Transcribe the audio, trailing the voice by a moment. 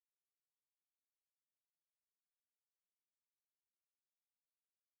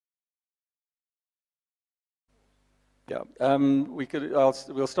Yeah,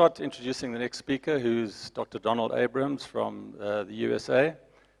 we'll start introducing the next speaker, who's Dr. Donald Abrams from the USA.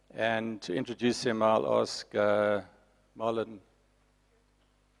 And to introduce him, I'll ask Marlon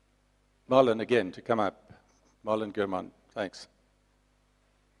again to come up. Marlon Gurman, thanks.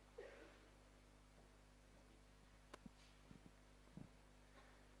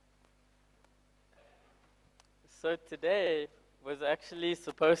 So today was actually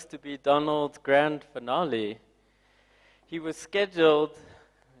supposed to be Donald's grand finale. He was scheduled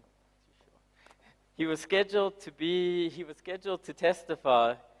to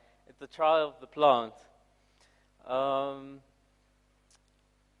testify at the trial of the plant.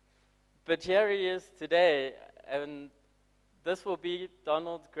 But here he is today, and this will be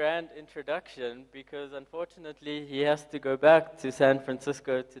Donald's grand introduction because unfortunately he has to go back to San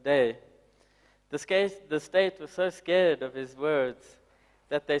Francisco today. The state was so scared of his words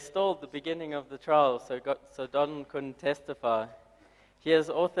that they stalled the beginning of the trial so Donald couldn't testify. He has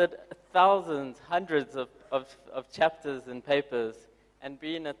authored thousands, hundreds of chapters and papers and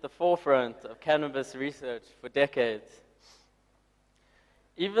been at the forefront of cannabis research for decades.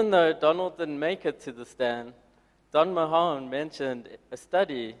 Even though Donald didn't make it to the stand, Don Mahone mentioned a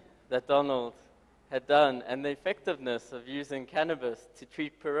study that Donald had done and the effectiveness of using cannabis to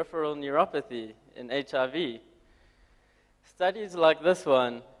treat peripheral neuropathy in HIV. Studies like this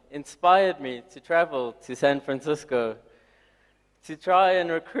one inspired me to travel to San Francisco to try and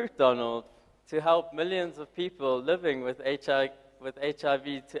recruit Donald to help millions of people living with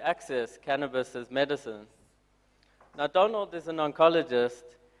HIV to access cannabis as medicine. Now, Donald is an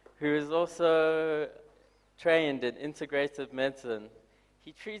oncologist who is also trained in integrative medicine.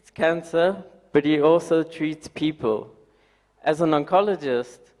 He treats cancer, but he also treats people. As an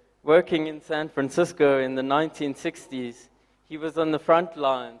oncologist working in San Francisco in the 1960s, he was on the front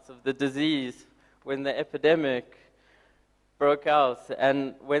lines of the disease when the epidemic broke out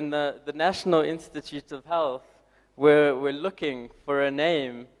and when the National Institute of Health were looking for a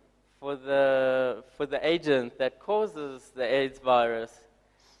name for the agent that causes the AIDS virus.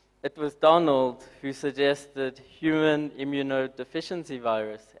 It was Donald who suggested human immunodeficiency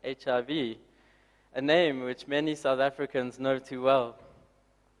virus, HIV, a name which many South Africans know too well.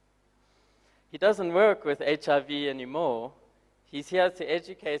 He doesn't work with HIV anymore. He's here to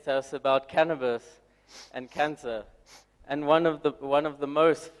educate us about cannabis and cancer, and one of the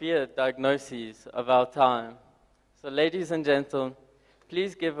most feared diagnoses of our time. So ladies and gentlemen,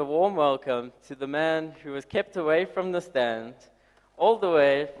 please give a warm welcome to the man who was kept away from the stand, all the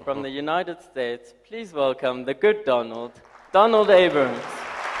way from the United States. Please welcome the good Donald Abrams.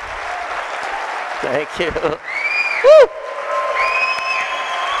 Thank you. Woo!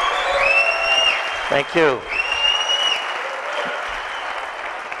 Thank you.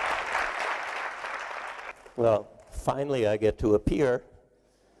 Well, finally I get to appear.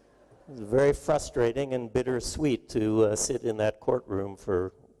 It's very frustrating and bittersweet to sit in that courtroom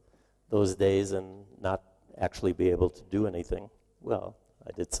for those days and not actually be able to do anything. Well,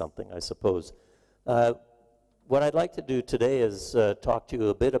 I did something, I suppose. What I'd like to do today is talk to you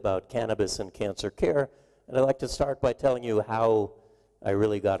a bit about cannabis and cancer care, and I'd like to start by telling you how I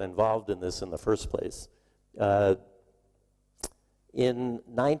really got involved in this in the first place. In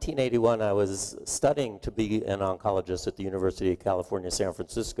 1981, I was studying to be an oncologist at the University of California, San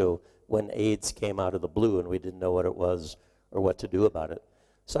Francisco, when AIDS came out of the blue and we didn't know what it was or what to do about it.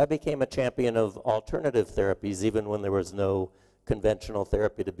 So I became a champion of alternative therapies, even when there was no conventional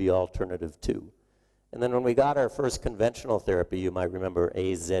therapy to be alternative to. And then when we got our first conventional therapy, you might remember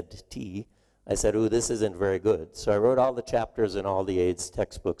AZT, I said, ooh, this isn't very good. So I wrote all the chapters in all the AIDS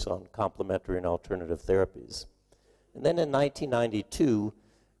textbooks on complementary and alternative therapies. And then in 1992,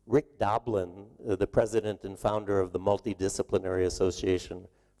 Rick Doblin, the president and founder of the Multidisciplinary Association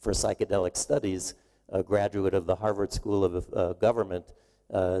for Psychedelic Studies, a graduate of the Harvard School of Government,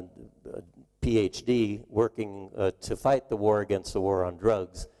 PhD, working to fight the war against the war on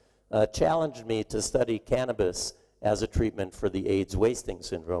drugs, challenged me to study cannabis as a treatment for the AIDS wasting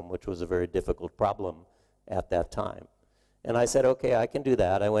syndrome, which was a very difficult problem at that time. And I said, okay, I can do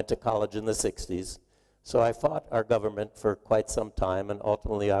that. I went to college in the 60s. So I fought our government for quite some time, and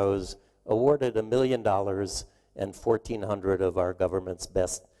ultimately I was awarded $1 million and 1,400 of our government's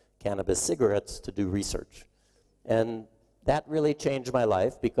best cannabis cigarettes to do research. And that really changed my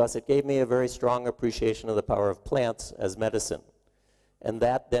life because it gave me a very strong appreciation of the power of plants as medicine. And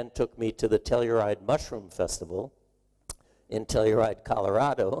that then took me to the Telluride Mushroom Festival in Telluride,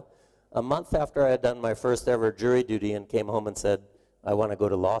 Colorado, a month after I had done my first ever jury duty and came home and said, I want to go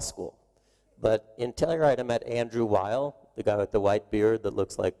to law school. But in Telluride, I met Andrew Weil, the guy with the white beard that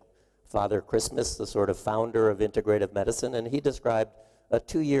looks like Father Christmas, the sort of founder of integrative medicine, and he described a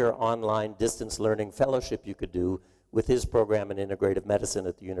 2-year online distance learning fellowship you could do with his program in integrative medicine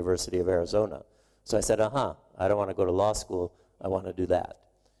at the University of Arizona. So I said, I don't want to go to law school, I want to do that.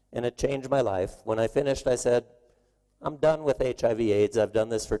 And it changed my life. When I finished, I said, I'm done with HIV/AIDS. I've done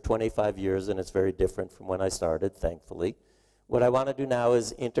this for 25 years, and it's very different from when I started, thankfully. What I want to do now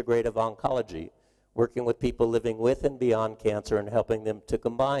is integrative oncology, working with people living with and beyond cancer and helping them to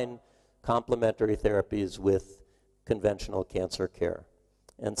combine complementary therapies with conventional cancer care.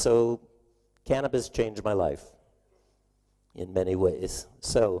 And so cannabis changed my life in many ways.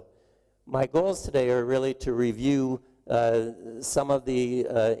 So my goals today are really to review some of the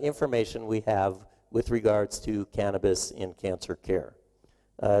information we have with regards to cannabis in cancer care,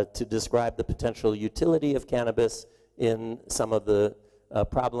 to describe the potential utility of cannabis in some of the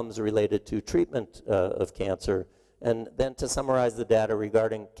problems related to treatment of cancer, and then to summarize the data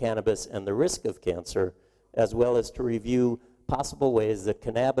regarding cannabis and the risk of cancer, as well as to review possible ways that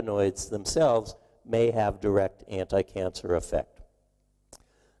cannabinoids themselves may have direct anti-cancer effect.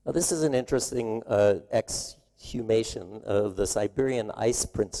 Now, this is an interesting exhumation of the Siberian ice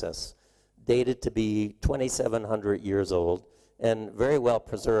princess, dated to be 2,700 years old and very well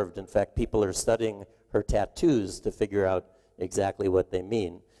preserved. In fact, people are studying her tattoos to figure out exactly what they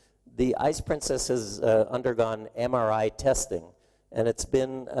mean. The ice princess has undergone MRI testing, and it's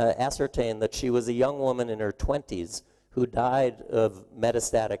been ascertained that she was a young woman in her 20s who died of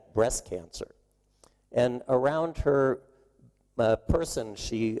metastatic breast cancer. And around her person,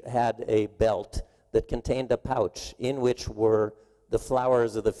 she had a belt that contained a pouch in which were the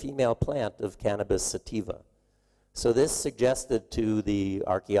flowers of the female plant of Cannabis sativa. So this suggested to the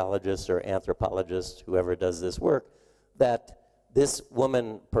archaeologists or anthropologists, whoever does this work, that this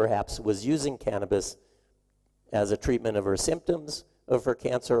woman perhaps was using cannabis as a treatment of her symptoms of her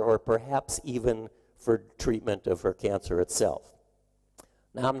cancer, or perhaps even for treatment of her cancer itself.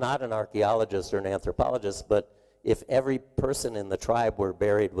 Now, I'm not an archaeologist or an anthropologist, but if every person in the tribe were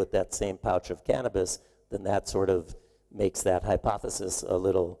buried with that same pouch of cannabis, then that sort of makes that hypothesis a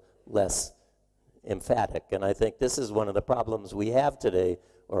little less emphatic. And I think this is one of the problems we have today,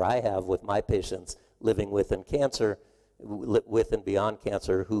 or I have with my patients living with and beyond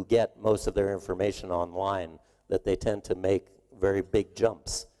cancer, who get most of their information online, that they tend to make very big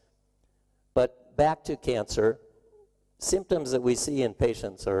jumps. But back to cancer, symptoms that we see in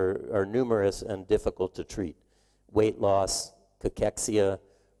patients are numerous and difficult to treat. Weight loss, cachexia,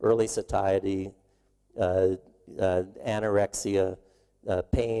 early satiety, anorexia,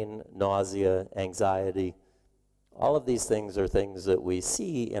 pain, nausea, anxiety. All of these things are things that we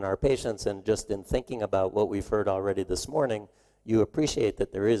see in our patients, and just in thinking about what we've heard already this morning, you appreciate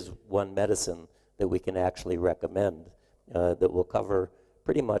that there is one medicine that we can actually recommend that will cover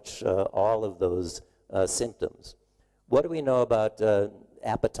pretty much all of those symptoms. What do we know about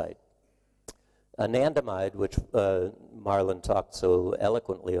appetite? Anandamide, which Marlon talked so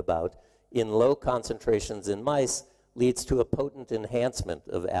eloquently about, in low concentrations in mice leads to a potent enhancement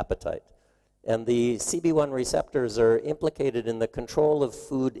of appetite. And the CB1 receptors are implicated in the control of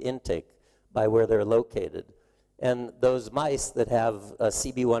food intake by where they're located. And those mice that have a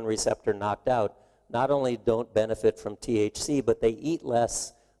CB1 receptor knocked out not only don't benefit from THC, but they eat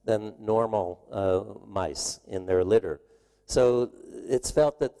less than normal mice in their litter. So it's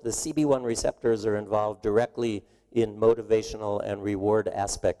felt that the CB1 receptors are involved directly in motivational and reward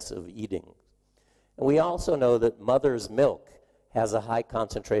aspects of eating. And we also know that mother's milk has a high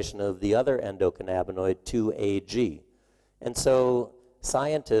concentration of the other endocannabinoid, 2-AG. And so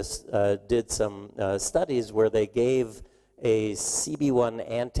scientists did some studies where they gave a CB1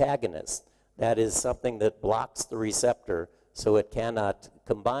 antagonist, that is something that blocks the receptor so it cannot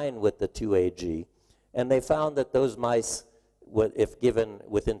combine with the 2-AG. And they found that those mice, if given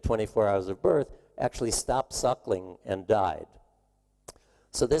within 24 hours of birth, actually stopped suckling and died.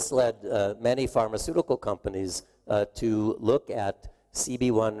 So this led many pharmaceutical companies to look at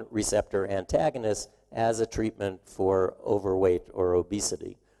CB1 receptor antagonists as a treatment for overweight or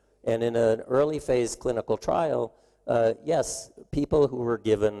obesity. And in an early phase clinical trial, yes, people who were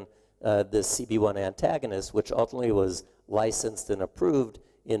given this CB1 antagonist, which ultimately was licensed and approved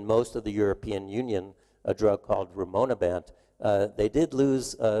in most of the European Union, a drug called rimonabant, they did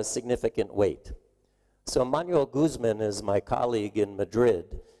lose significant weight. So Manuel Guzman is my colleague in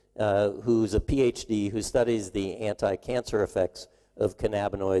Madrid, who's a PhD who studies the anti-cancer effects of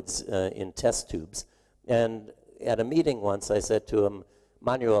cannabinoids in test tubes. And at a meeting once, I said to him,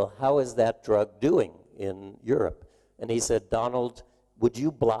 Manuel, how is that drug doing in Europe? And he said, Donald, would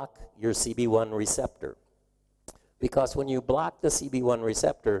you block your CB1 receptor? Because when you block the CB1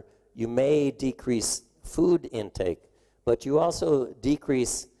 receptor, you may decrease food intake, but you also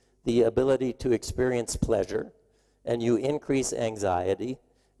decrease the ability to experience pleasure, and you increase anxiety,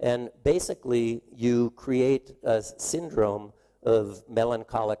 and basically you create a syndrome of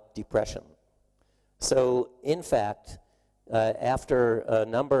melancholic depression. So in fact, after a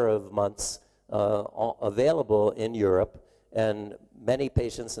number of months available in Europe, and many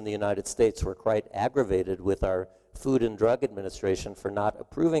patients in the United States were quite aggravated with our Food and Drug Administration for not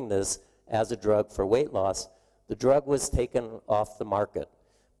approving this as a drug for weight loss, the drug was taken off the market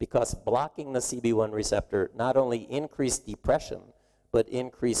because blocking the CB1 receptor not only increased depression, but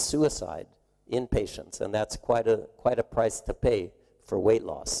increased suicide in patients, and that's quite a price to pay for weight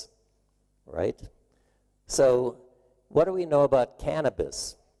loss, right? So what do we know about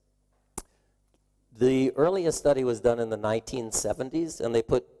cannabis? The earliest study was done in the 1970s, and they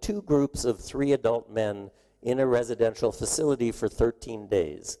put 2 groups of 3 adult men in a residential facility for 13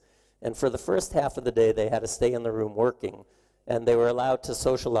 days. And for the first half of the day, they had to stay in the room working, and they were allowed to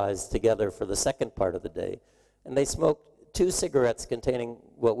socialize together for the second part of the day. And they smoked 2 cigarettes containing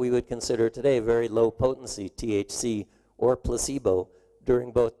what we would consider today very low potency, THC, or placebo,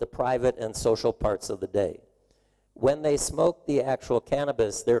 during both the private and social parts of the day. When they smoked the actual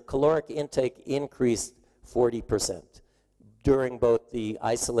cannabis, their caloric intake increased 40% during both the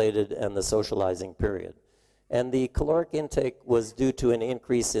isolated and the socializing period. And the caloric intake was due to an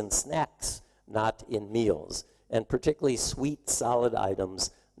increase in snacks, not in meals, and particularly sweet solid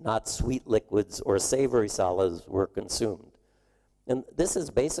items, not sweet liquids or savory solids, were consumed. And this is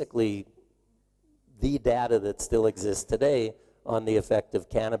basically the data that still exists today on the effect of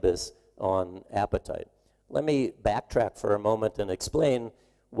cannabis on appetite. Let me backtrack for a moment and explain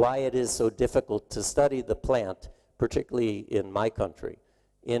why it is so difficult to study the plant, particularly in my country.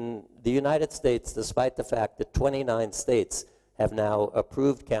 In the United States, despite the fact that 29 states have now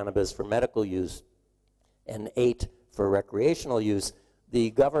approved cannabis for medical use and 8 for recreational use,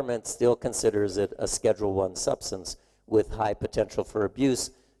 the government still considers it a Schedule I substance with high potential for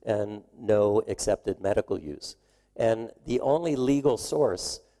abuse and no accepted medical use. And the only legal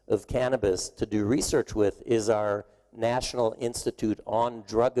source of cannabis to do research with is our National Institute on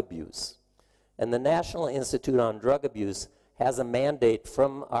Drug Abuse. And the National Institute on Drug Abuse has a mandate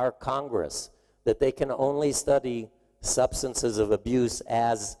from our Congress that they can only study substances of abuse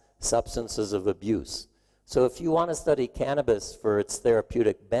as substances of abuse. So if you want to study cannabis for its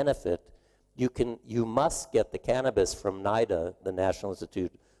therapeutic benefit, you must get the cannabis from NIDA, the National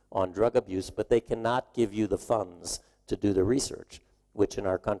Institute on Drug Abuse, but they cannot give you the funds to do the research, which in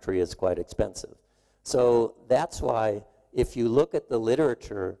our country is quite expensive. So that's why if you look at the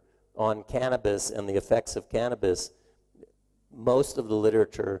literature on cannabis and the effects of cannabis, most of the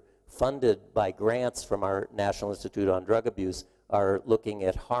literature funded by grants from our National Institute on Drug Abuse are looking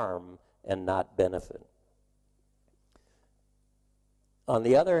at harm and not benefit. On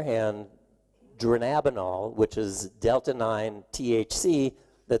the other hand, dronabinol, which is delta-9 THC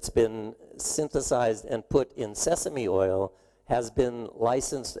that's been synthesized and put in sesame oil, has been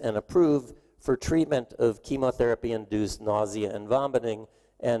licensed and approved for treatment of chemotherapy-induced nausea and vomiting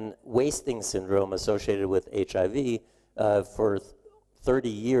and wasting syndrome associated with HIV for 30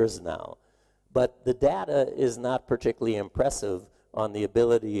 years now. But the data is not particularly impressive on the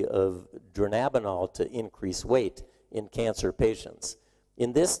ability of dronabinol to increase weight in cancer patients.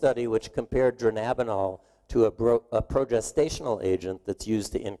 In this study, which compared dronabinol to a progestational agent that's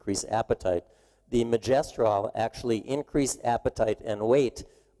used to increase appetite, the migestrol actually increased appetite and weight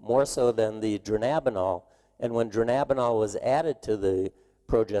more so than the dronabinol, and when dronabinol was added to the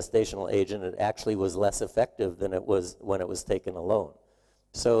progestational agent, it actually was less effective than it was when it was taken alone.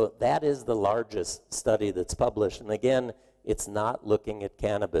 So that is the largest study that's published, and again, it's not looking at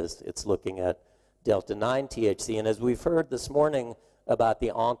cannabis, it's looking at delta-9 THC, and as we've heard this morning about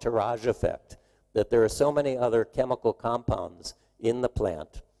the entourage effect, that there are so many other chemical compounds in the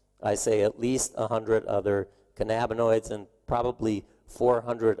plant. I say at least 100 other cannabinoids and probably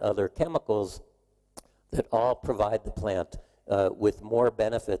 400 other chemicals that all provide the plant with more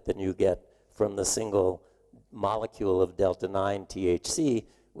benefit than you get from the single molecule of delta-9 THC,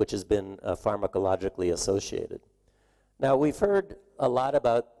 which has been pharmacologically associated. Now, we've heard a lot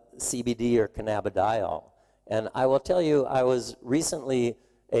about CBD or cannabidiol, and I will tell you, I was recently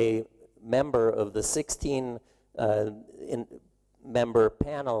a member of the 16-member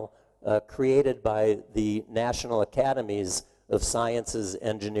panel created by the National Academies of Sciences,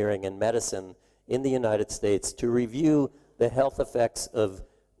 Engineering, and Medicine in the United States to review the health effects of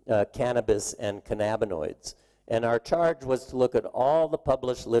cannabis and cannabinoids. And our charge was to look at all the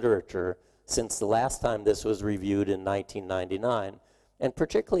published literature since the last time this was reviewed in 1999. And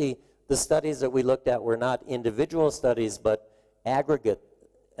particularly, the studies that we looked at were not individual studies, but aggregate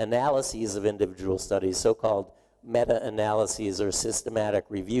analyses of individual studies, so-called meta-analyses or systematic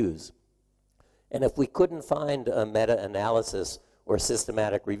reviews. And if we couldn't find a meta-analysis or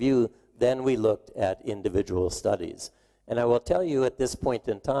systematic review, then we looked at individual studies. And I will tell you at this point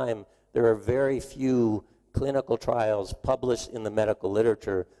in time, there are very few clinical trials published in the medical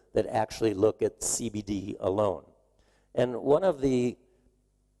literature that actually look at CBD alone. And one of the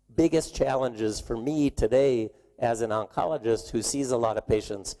biggest challenges for me today as an oncologist who sees a lot of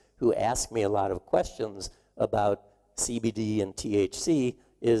patients who ask me a lot of questions about CBD and THC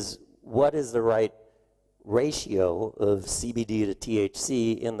is what is the right ratio of CBD to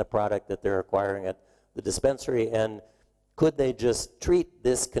THC in the product that they're acquiring at the dispensary, and could they just treat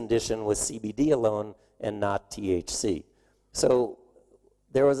this condition with CBD alone and not THC? So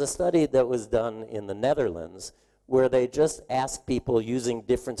there was a study that was done in the Netherlands where they just asked people using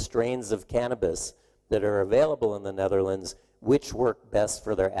different strains of cannabis that are available in the Netherlands which worked best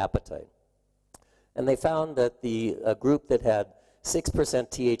for their appetite. And they found that a group that had 6%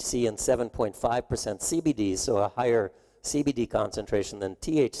 THC and 7.5% CBD, so a higher CBD concentration than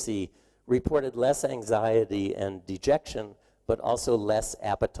THC, reported less anxiety and dejection, but also less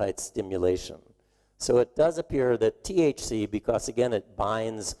appetite stimulation. So it does appear that THC, because again it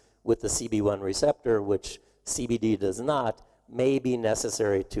binds with the CB1 receptor, which CBD does not, may be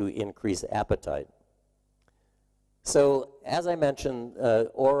necessary to increase appetite. So as I mentioned,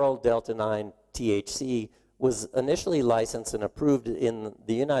 oral delta-9 THC was initially licensed and approved in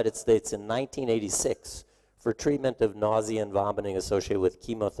the United States in 1986 for treatment of nausea and vomiting associated with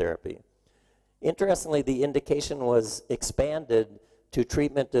chemotherapy. Interestingly, the indication was expanded to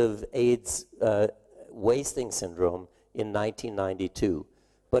treatment of AIDS wasting syndrome in 1992.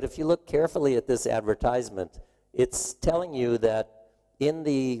 But if you look carefully at this advertisement, it's telling you that in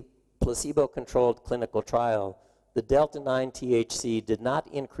the placebo-controlled clinical trial, the delta-9 THC did not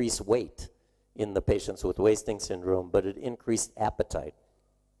increase weight in the patients with wasting syndrome, but it increased appetite.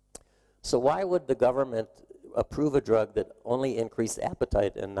 So why would the government approve a drug that only increased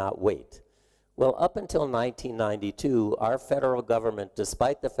appetite and not weight? Well, up until 1992, our federal government,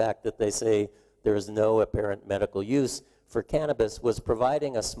 despite the fact that they say there is no apparent medical use for cannabis, was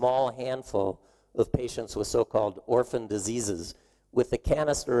providing a small handful of patients with so-called orphan diseases with a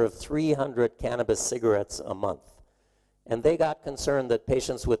canister of 300 cannabis cigarettes a month. And they got concerned that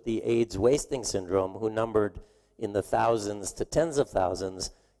patients with the AIDS wasting syndrome, who numbered in the thousands to tens of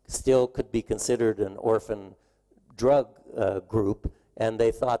thousands, still could be considered an orphan drug group, and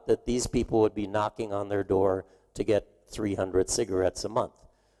they thought that these people would be knocking on their door to get 300 cigarettes a month.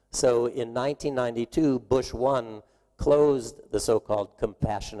 So in 1992, Bush 1 closed the so-called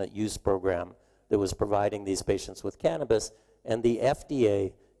compassionate use program that was providing these patients with cannabis, and the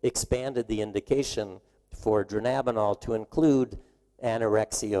FDA expanded the indication for dronabinol to include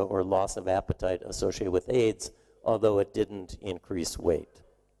anorexia or loss of appetite associated with AIDS, although it didn't increase weight.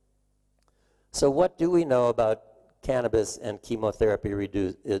 So what do we know about cannabis and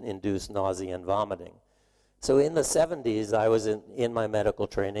chemotherapy-induced nausea and vomiting? So in the 70s, I was in my medical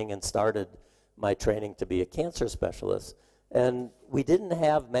training and started my training to be a cancer specialist. And we didn't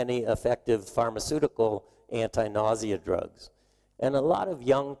have many effective pharmaceutical anti-nausea drugs. And a lot of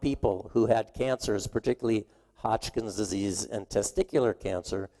young people who had cancers, particularly Hodgkin's disease and testicular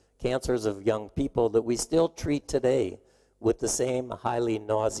cancer, cancers of young people that we still treat today with the same highly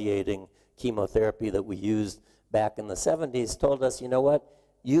nauseating chemotherapy that we used back in the 70s, told us, you know what,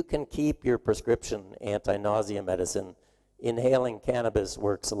 you can keep your prescription anti-nausea medicine. Inhaling cannabis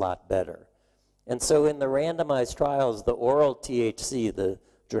works a lot better. And so in the randomized trials, the oral THC, the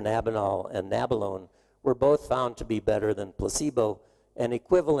dronabinol and nabilone, were both found to be better than placebo and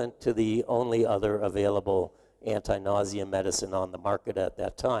equivalent to the only other available anti-nausea medicine on the market at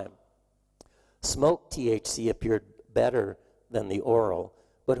that time. Smoked THC appeared better than the oral,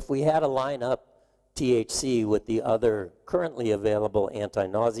 but if we had to line up THC with the other currently available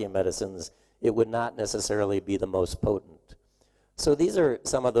anti-nausea medicines, it would not necessarily be the most potent. So these are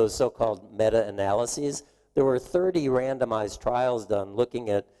some of those so-called meta-analyses. There were 30 randomized trials done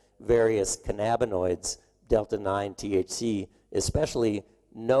looking at various cannabinoids, delta-9 THC, especially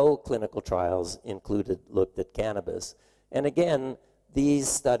no clinical trials looked at cannabis. And again, these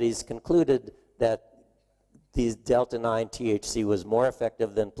studies concluded that these delta-9 THC was more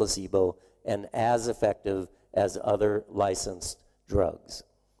effective than placebo and as effective as other licensed drugs.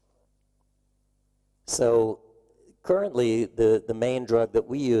 So currently, the main drug that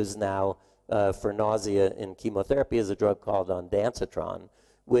we use now for nausea in chemotherapy is a drug called ondansetron,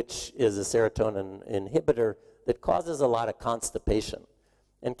 which is a serotonin inhibitor that causes a lot of constipation.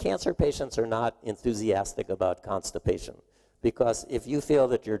 And cancer patients are not enthusiastic about constipation, because if you feel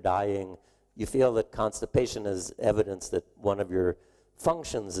that you're dying, you feel that constipation is evidence that one of your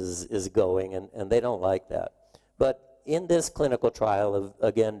functions is going, and they don't like that. But in this clinical trial of,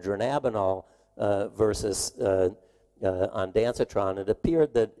 again, dronabinol versus ondansetron, it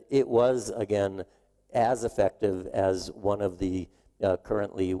appeared that it was, again, as effective as one of the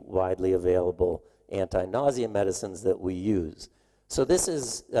currently widely available anti-nausea medicines that we use. So this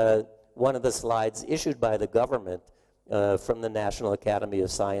is one of the slides issued by the government from the National Academy of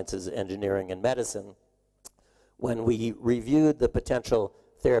Sciences, Engineering, and Medicine when we reviewed the potential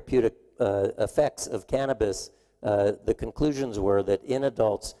therapeutic effects of cannabis. The conclusions were that in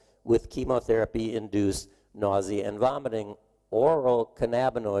adults with chemotherapy-induced nausea and vomiting, oral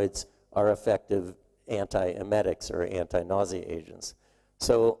cannabinoids are effective antiemetics or anti-nausea agents.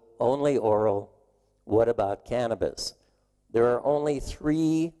 So only oral. What about cannabis? There are only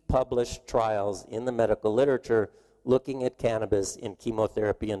 3 published trials in the medical literature looking at cannabis in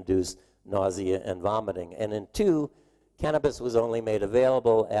chemotherapy-induced nausea and vomiting. And in 2, cannabis was only made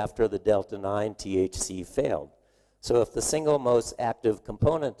available after the delta-9 THC failed. So if the single most active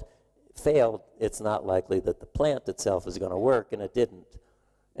component failed, it's not likely that the plant itself is going to work, and it didn't.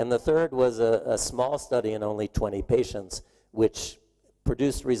 And the third was a small study in only 20 patients, which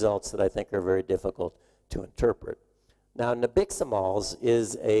produced results that I think are very difficult to interpret. Now, nabiximols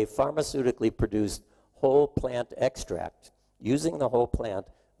is a pharmaceutically produced whole plant extract, using the whole plant,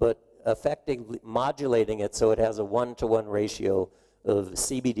 but effectively modulating it so it has a 1-to-1 ratio of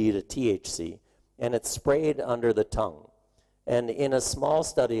CBD to THC, and it's sprayed under the tongue. And in a small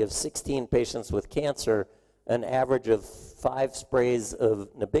study of 16 patients with cancer, an average of 5 sprays of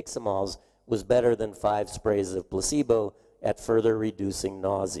nabiximols was better than 5 sprays of placebo at further reducing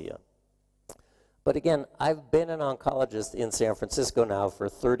nausea. But again, I've been an oncologist in San Francisco now for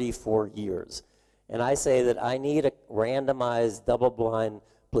 34 years. And I say that I need a randomized, double-blind,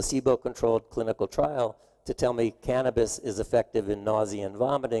 placebo-controlled clinical trial to tell me cannabis is effective in nausea and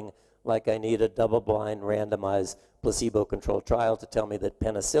vomiting, like I need a double-blind, randomized, placebo-controlled trial to tell me that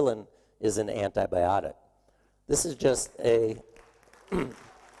penicillin is an antibiotic. This is just a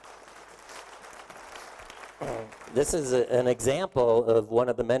this is an example of one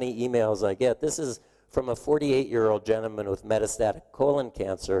of the many emails I get. This is from a 48-year-old gentleman with metastatic colon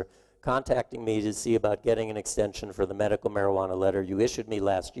cancer contacting me to see about getting an extension for the medical marijuana letter you issued me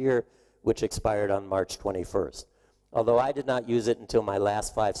last year, which expired on March 21st. Although I did not use it until my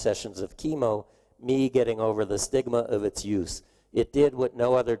last 5 sessions of chemo, me getting over the stigma of its use, it did what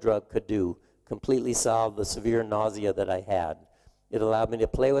no other drug could do, completely solve the severe nausea that I had. It allowed me to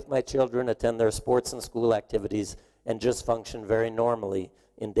play with my children, attend their sports and school activities, and just function very normally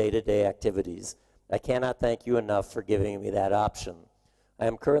in day-to-day activities. I cannot thank you enough for giving me that option. I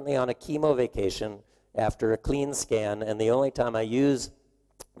am currently on a chemo vacation after a clean scan, and the only time I use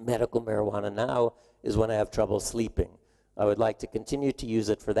medical marijuana now is when I have trouble sleeping. I would like to continue to use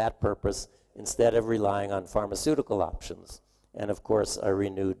it for that purpose instead of relying on pharmaceutical options. And of course, I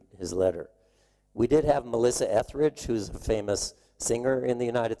renewed his letter. We did have Melissa Etheridge, who's a famous singer in the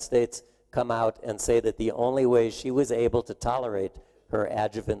United States, come out and say that the only way she was able to tolerate her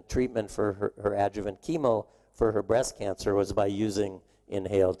adjuvant treatment for her adjuvant chemo for her breast cancer was by using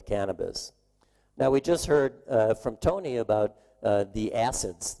inhaled cannabis. Now, we just heard from Tony about the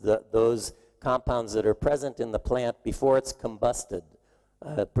acids, those compounds that are present in the plant before it's combusted,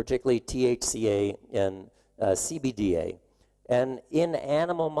 particularly THCA and CBDA. And in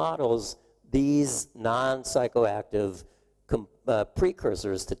animal models, these non-psychoactive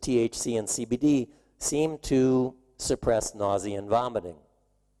precursors to THC and CBD seem to suppress nausea and vomiting.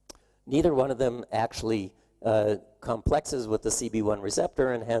 Neither one of them actually complexes with the CB1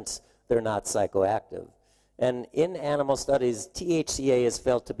 receptor, and hence they're not psychoactive. And in animal studies, THCA is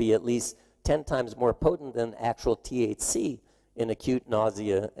felt to be at least 10 times more potent than actual THC in acute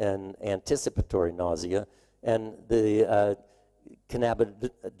nausea and anticipatory nausea. And the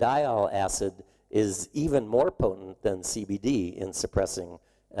cannabidiol acid is even more potent than CBD in suppressing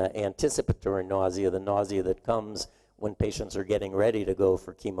anticipatory nausea, the nausea that comes when patients are getting ready to go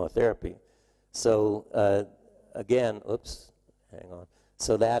for chemotherapy. So again, oops, hang on.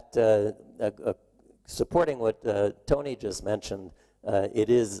 So that, supporting what Tony just mentioned, it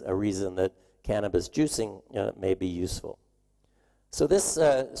is a reason that cannabis juicing may be useful. So this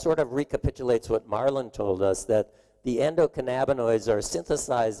sort of recapitulates what Marlon told us, that the endocannabinoids are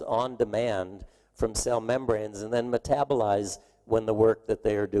synthesized on demand from cell membranes and then metabolized when the work that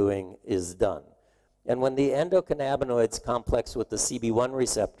they are doing is done. And when the endocannabinoids complex with the CB1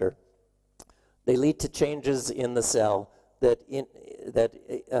 receptor, they lead to changes in the cell that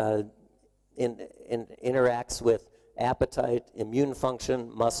interacts with appetite, immune function,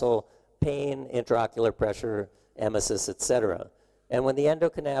 muscle, pain, intraocular pressure, emesis, etc. And when the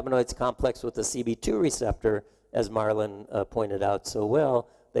endocannabinoids complex with the CB2 receptor, as Marlon pointed out so well,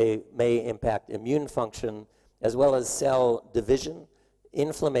 they may impact immune function as well as cell division,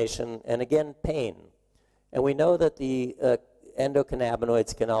 inflammation, and again, pain. And we know that the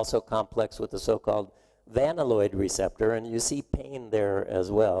endocannabinoids can also complex with the so-called vanilloid receptor, and you see pain there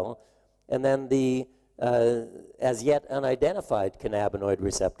as well. And then the as yet unidentified cannabinoid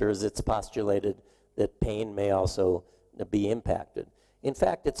receptors, it's postulated that pain may also be impacted. In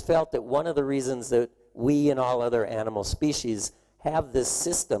fact, it's felt that one of the reasons that we and all other animal species have this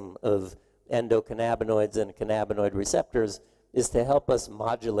system of endocannabinoids and cannabinoid receptors is to help us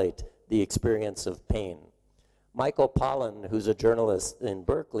modulate the experience of pain. Michael Pollan, who's a journalist in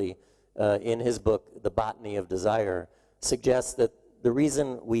Berkeley, in his book, The Botany of Desire, suggests that the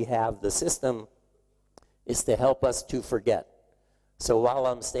reason we have the system is to help us to forget. So while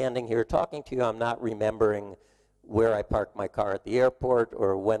I'm standing here talking to you, I'm not remembering where I parked my car at the airport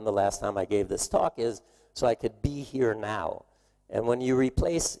or when the last time I gave this talk is, so I could be here now. And when you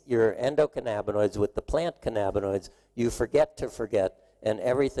replace your endocannabinoids with the plant cannabinoids, you forget to forget, and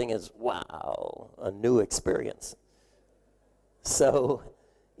everything is, wow, a new experience. So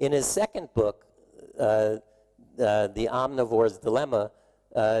in his second book, The Omnivore's Dilemma,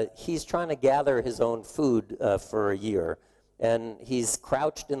 he's trying to gather his own food for a year. And he's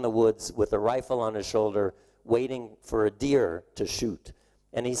crouched in the woods with a rifle on his shoulder, waiting for a deer to shoot.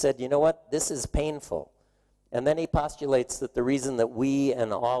 And he said, you know what, this is painful. And then he postulates that the reason that we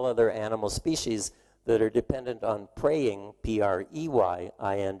and all other animal species that are dependent on preying,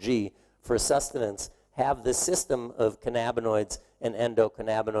 P-R-E-Y-I-N-G, for sustenance, have this system of cannabinoids and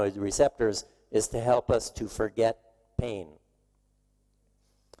endocannabinoid receptors is to help us to forget pain.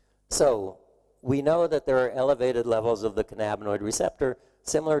 So we know that there are elevated levels of the cannabinoid receptor,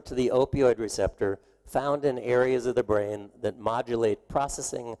 similar to the opioid receptor, found in areas of the brain that modulate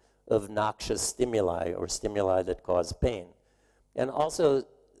processing of noxious stimuli or stimuli that cause pain. And also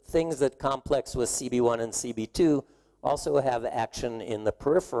things that complex with CB1 and CB2 also have action in the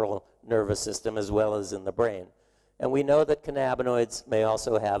peripheral nervous system as well as in the brain. And we know that cannabinoids may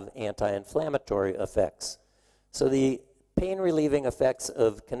also have anti-inflammatory effects. So the pain-relieving effects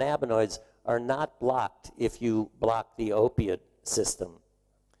of cannabinoids are not blocked if you block the opiate system.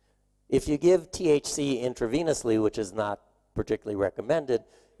 If you give THC intravenously, which is not particularly recommended,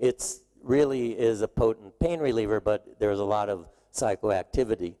 it really is a potent pain reliever, but there's a lot of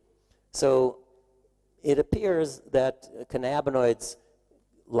psychoactivity. So it appears that cannabinoids,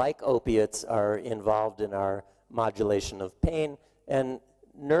 like opiates, are involved in our modulation of pain, and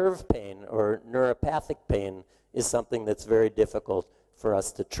nerve pain or neuropathic pain is something that's very difficult for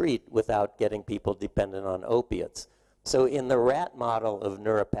us to treat without getting people dependent on opiates. So in the rat model of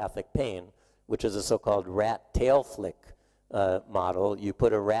neuropathic pain, which is a so-called rat tail flick model, you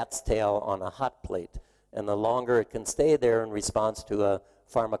put a rat's tail on a hot plate, and the longer it can stay there in response to a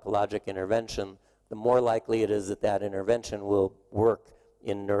pharmacologic intervention, the more likely it is that that intervention will work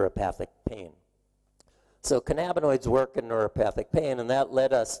in neuropathic pain. So cannabinoids work in neuropathic pain, and that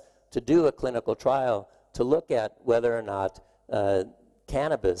led us to do a clinical trial to look at whether or not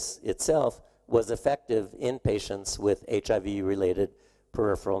cannabis itself was effective in patients with HIV-related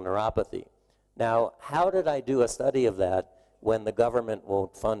peripheral neuropathy. Now, how did I do a study of that when the government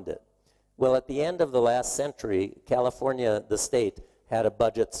won't fund it? Well, at the end of the last century, California, the state, had a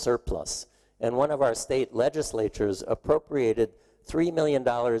budget surplus. And one of our state legislatures appropriated $3 million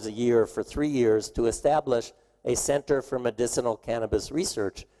a year for 3 years to establish a Center for Medicinal Cannabis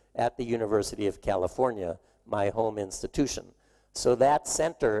Research at the University of California, my home institution. So that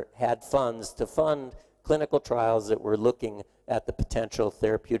center had funds to fund clinical trials that were looking at the potential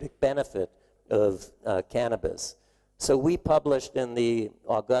therapeutic benefit of cannabis. So we published in the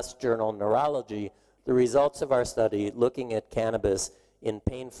august journal Neurology the results of our study looking at cannabis in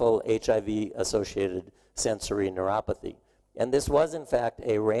painful HIV-associated sensory neuropathy. And this was, in fact,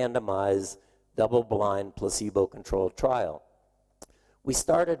 a randomized, double-blind, placebo-controlled trial. We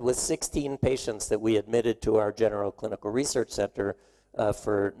started with 16 patients that we admitted to our General Clinical Research Center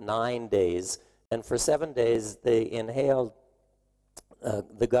for 9 days. And for 7 days, they inhaled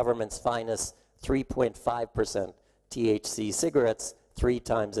the government's finest 3.5% THC cigarettes 3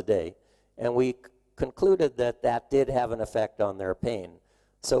 times a day. And we concluded that that did have an effect on their pain.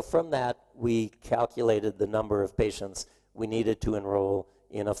 So from that, we calculated the number of patients we needed to enroll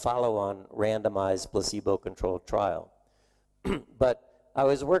in a follow-on randomized placebo-controlled trial. But I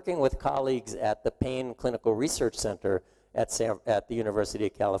was working with colleagues at the Pain Clinical Research Center, at the University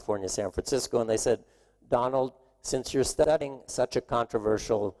of California, San Francisco, and they said, Donald, since you're studying such a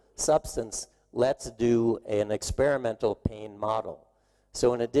controversial substance, let's do an experimental pain model.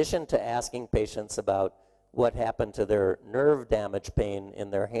 So in addition to asking patients about what happened to their nerve damage pain in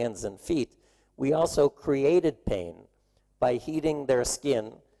their hands and feet, we also created pain by heating their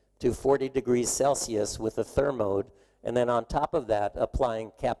skin to 40 degrees Celsius with a thermode, and then on top of that,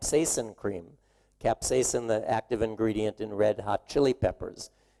 applying capsaicin cream. Capsaicin, the active ingredient in red hot chili peppers.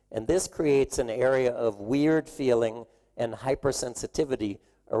 And this creates an area of weird feeling and hypersensitivity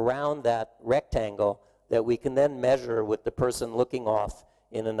around that rectangle that we can then measure with the person looking off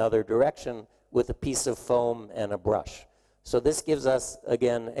in another direction with a piece of foam and a brush. So this gives us,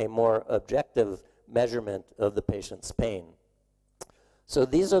 again, a more objective measurement of the patient's pain. So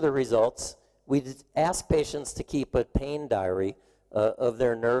these are the results. We ask patients to keep a pain diary of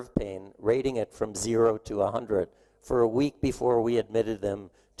their nerve pain, rating it from 0 to 100 for a week before we admitted them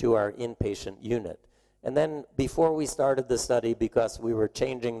to our inpatient unit. And then before we started the study, because we were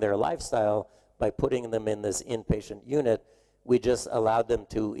changing their lifestyle by putting them in this inpatient unit, we just allowed them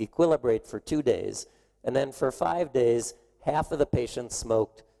to equilibrate for 2 days. And then for 5 days, half of the patients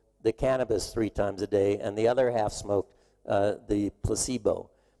smoked the cannabis 3 times a day, and the other half smoked the placebo.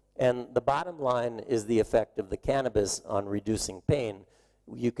 And the bottom line is the effect of the cannabis on reducing pain.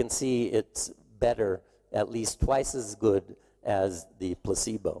 You can see it's better, at least twice as good as the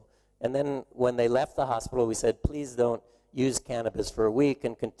placebo. And then when they left the hospital, we said, please don't use cannabis for a week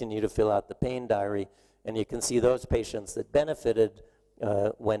and continue to fill out the pain diary. And you can see those patients that benefited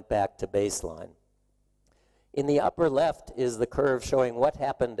went back to baseline. In the upper left is the curve showing what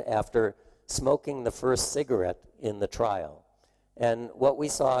happened after smoking the first cigarette in the trial. And what we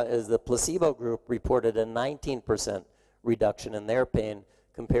saw is the placebo group reported a 19% reduction in their pain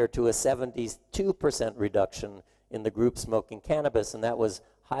compared to a 72% reduction in the group smoking cannabis, and that was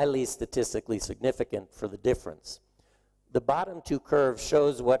highly statistically significant for the difference. The bottom 2 curves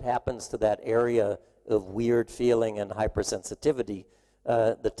shows what happens to that area of weird feeling and hypersensitivity.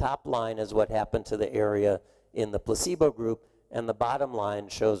 The top line is what happened to the area in the placebo group, and the bottom line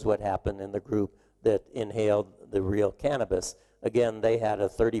shows what happened in the group that inhaled the real cannabis. Again, they had a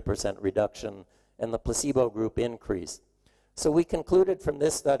 30% reduction, and the placebo group increased. So we concluded from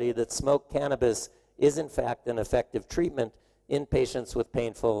this study that smoked cannabis is in fact an effective treatment in patients with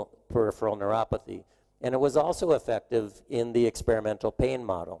painful peripheral neuropathy. And it was also effective in the experimental pain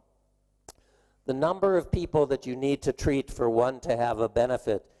model. The number of people that you need to treat for one to have a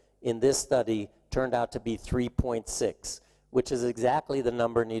benefit in this study turned out to be 3.6, which is exactly the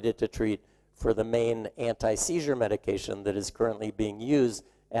number needed to treat for the main anti-seizure medication that is currently being used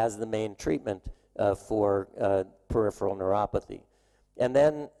as the main treatment for peripheral neuropathy. And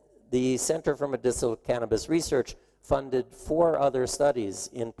then the Center for Medicinal Cannabis Research funded 4 other studies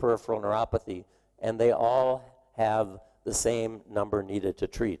in peripheral neuropathy, and they all have the same number needed to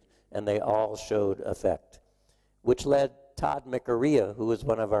treat, and they all showed effect, which led Todd McArea, who was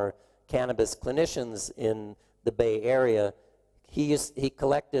one of our cannabis clinicians in the Bay Area. He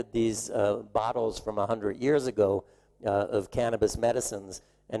collected these bottles from 100 years ago of cannabis medicines,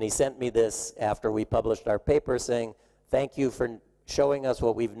 and he sent me this after we published our paper saying, thank you for showing us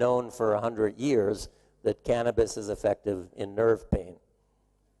what we've known for 100 years, that cannabis is effective in nerve pain,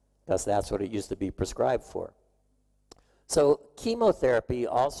 because that's what it used to be prescribed for. So chemotherapy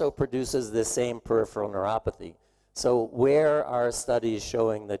also produces this same peripheral neuropathy. So where are studies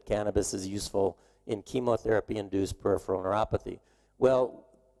showing that cannabis is useful in chemotherapy-induced peripheral neuropathy? Well,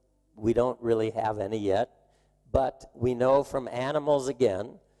 we don't really have any yet, but we know from animals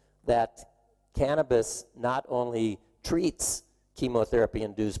again that cannabis not only treats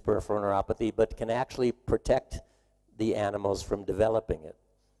chemotherapy-induced peripheral neuropathy, but can actually protect the animals from developing it.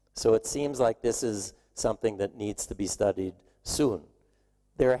 So it seems like this is something that needs to be studied soon.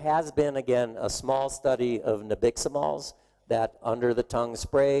 There has been, again, a small study of nabiximols, that under-the-tongue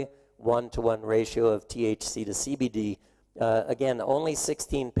spray, 1-to-1 ratio of THC to CBD. Again, only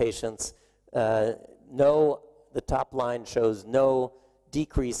 16 patients. The top line shows no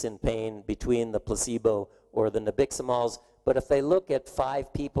decrease in pain between the placebo or the nabiximols. But if they look at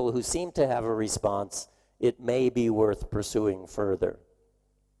 5 people who seem to have a response, it may be worth pursuing further.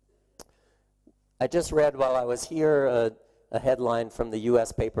 I just read while I was here a headline from the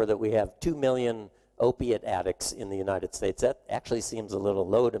US paper that we have 2 million opiate addicts in the United States. That actually seems a little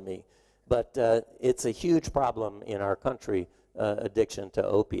low to me, but it's a huge problem in our country, addiction to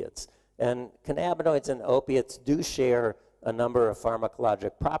opiates. And cannabinoids and opiates do share a number of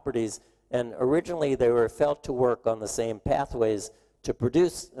pharmacologic properties, and originally they were felt to work on the same pathways to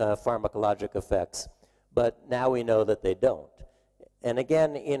produce pharmacologic effects. but now we know that they don't. And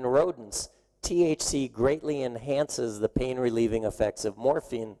again, in rodents, THC greatly enhances the pain-relieving effects of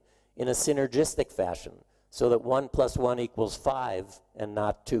morphine in a synergistic fashion, so that 1 + 1 = 5 and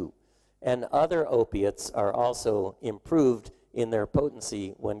not 2. And other opiates are also improved in their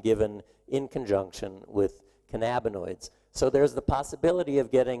potency when given in conjunction with cannabinoids. So there's the possibility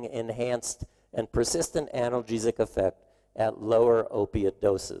of getting enhanced and persistent analgesic effect at lower opiate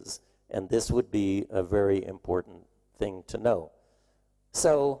doses. And this would be a very important thing to know.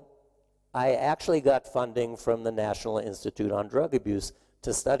 So I actually got funding from the National Institute on Drug Abuse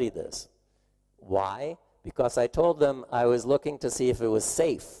to study this. Why? Because I told them I was looking to see if it was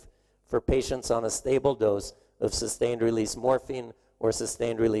safe for patients on a stable dose of sustained release morphine or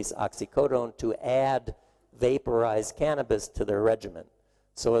sustained release oxycodone to add vaporized cannabis to their regimen.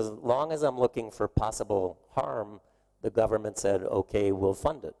 So as long as I'm looking for possible harm, the government said, okay, we'll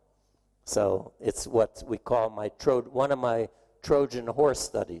fund it. So it's what we call one of my Trojan horse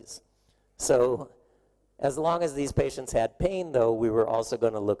studies. So as long as these patients had pain, though, we were also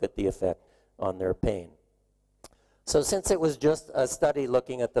going to look at the effect on their pain. So since it was just a study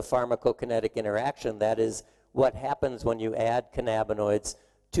looking at the pharmacokinetic interaction, that is what happens when you add cannabinoids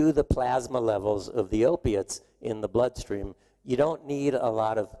to the plasma levels of the opiates in the bloodstream, you don't need a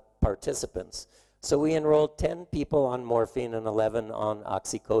lot of participants. So we enrolled 10 people on morphine and 11 on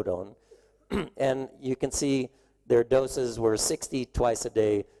oxycodone. And you can see their doses were 60 twice a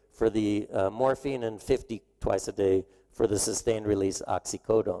day for the morphine and 50 twice a day for the sustained release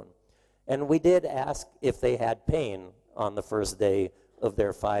oxycodone. And we did ask if they had pain on the first day of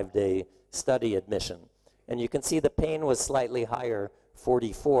their 5-day study admission. And you can see the pain was slightly higher,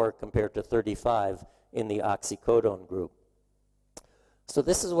 44 compared to 35 in the oxycodone group. So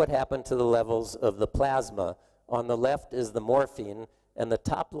this is what happened to the levels of the plasma. On the left is the morphine, and the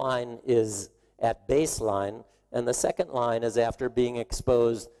top line is at baseline, and the second line is after being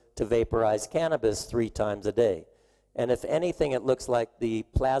exposed to vaporized cannabis 3 times a day. And if anything, it looks like the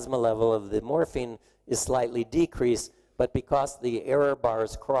plasma level of the morphine is slightly decreased, but because the error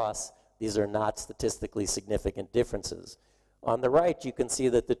bars cross, these are not statistically significant differences. On the right, you can see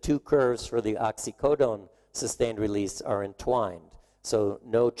that the 2 curves for the oxycodone sustained release are entwined, so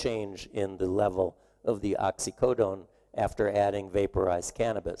no change in the level of the oxycodone after adding vaporized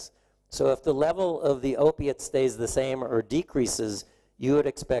cannabis. So if the level of the opiate stays the same or decreases, you would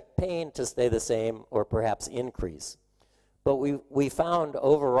expect pain to stay the same or perhaps increase. But we found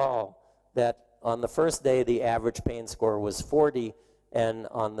overall that on the first day, the average pain score was 40, and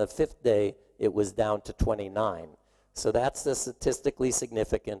on the 5th day, it was down to 29. So that's the statistically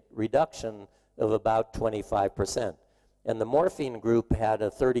significant reduction of about 25%. And the morphine group had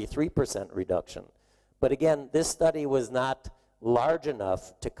a 33% reduction. But again, this study was not large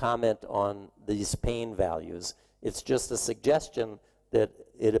enough to comment on these pain values. It's just a suggestion that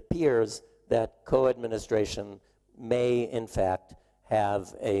it appears that co-administration may, in fact,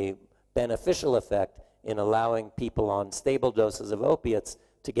 have a beneficial effect in allowing people on stable doses of opiates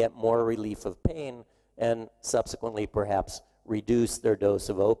to get more relief of pain and subsequently perhaps reduce their dose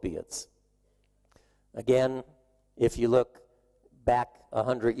of opiates. Again, if you look back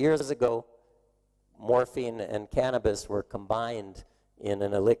 100 years ago, morphine and cannabis were combined in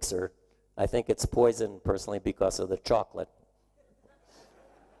an elixir. I think it's poison, personally, because of the chocolate.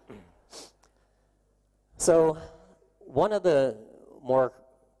 So one of the more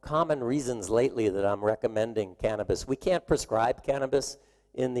common reasons lately that I'm recommending cannabis, we can't prescribe cannabis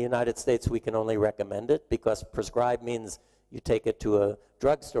in the United States, we can only recommend it, because prescribe means you take it to a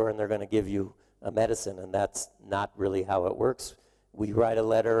drugstore and they're going to give you a medicine, and that's not really how it works. We write a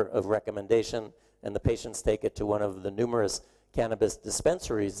letter of recommendation, and the patients take it to one of the numerous cannabis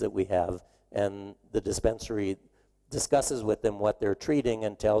dispensaries that we have, and the dispensary discusses with them what they're treating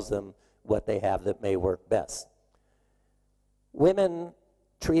and tells them what they have that may work best. Women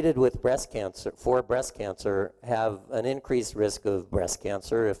treated with breast cancer, have an increased risk of breast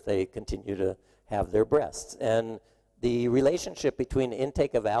cancer if they continue to have their breasts. And the relationship between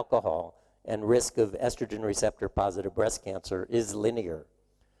intake of alcohol and risk of estrogen receptor positive breast cancer is linear.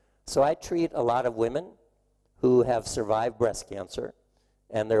 So I treat a lot of women who have survived breast cancer,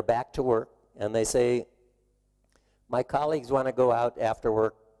 and they're back to work, and they say, my colleagues want to go out after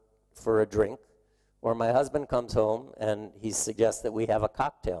work for a drink, or my husband comes home and he suggests that we have a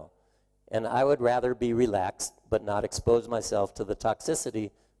cocktail. And I would rather be relaxed but not expose myself to the toxicity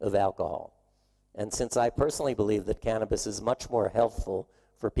of alcohol. And since I personally believe that cannabis is much more healthful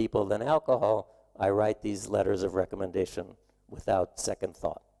for people than alcohol, I write these letters of recommendation without second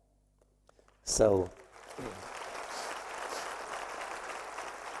thought. So,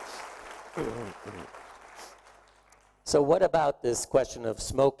 So what about this question of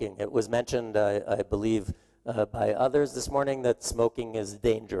smoking? It was mentioned, I believe, by others this morning that smoking is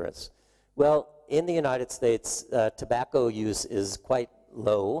dangerous. Well, in the United States, tobacco use is quite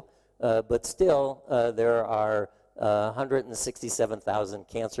low, but still there are 167,000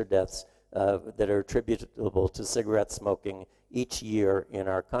 cancer deaths that are attributable to cigarette smoking each year in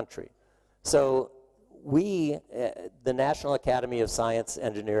our country. So we, the National Academy of Science,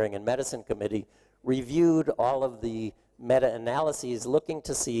 Engineering, and Medicine Committee, reviewed all of the meta-analyses looking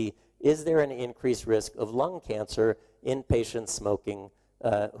to see, is there an increased risk of lung cancer in patients smoking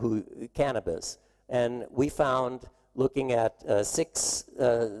cannabis? And we found, looking at 6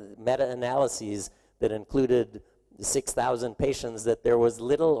 meta-analyses that included 6,000 patients, that there was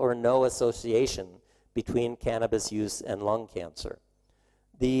little or no association between cannabis use and lung cancer.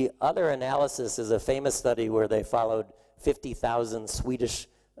 The other analysis is a famous study where they followed 50,000 Swedish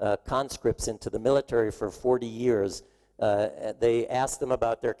conscripts into the military for 40 years. They asked them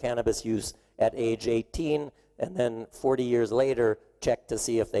about their cannabis use at age 18, and then 40 years later checked to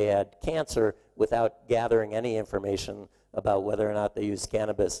see if they had cancer without gathering any information about whether or not they used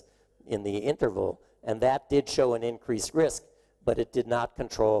cannabis in the interval. And that did show an increased risk, but it did not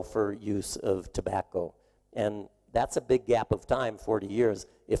control for use of tobacco. And that's a big gap of time, 40 years.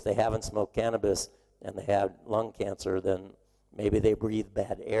 If they haven't smoked cannabis and they have lung cancer, then maybe they breathe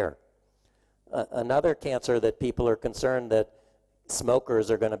bad air. Another cancer that people are concerned that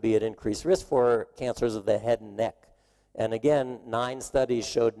smokers are going to be at increased risk for, cancers of the head and neck. And again, 9 studies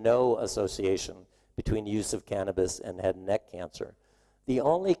showed no association between use of cannabis and head and neck cancer. The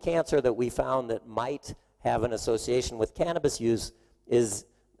only cancer that we found that might have an association with cannabis use is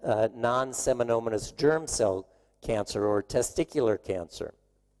non-seminomatous germ cell cancer, or testicular cancer.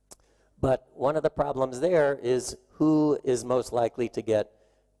 But one of the problems there is who is most likely to get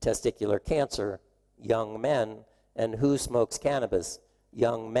testicular cancer? Young men. And who smokes cannabis?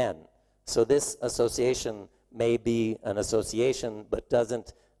 Young men. So this association may be an association, but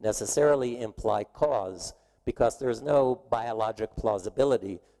doesn't necessarily imply cause, because there's no biologic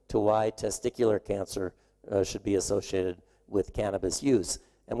plausibility to why testicular cancer should be associated with cannabis use.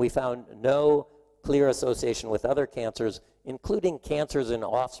 And we found no clear association with other cancers, including cancers in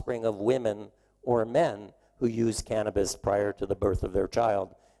offspring of women or men who use cannabis prior to the birth of their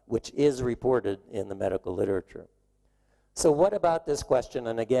child, which is reported in the medical literature. So what about this question?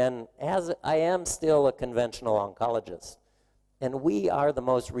 And again, as I am still a conventional oncologist, and we are the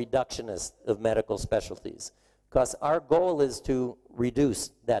most reductionist of medical specialties, because our goal is to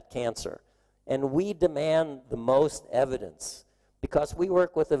reduce that cancer. And we demand the most evidence, because we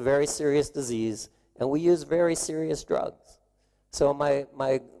work with a very serious disease, and we use very serious drugs. So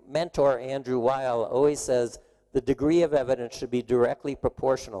my mentor, Andrew Weil, always says the degree of evidence should be directly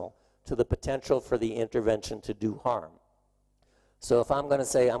proportional to the potential for the intervention to do harm. So if I'm going to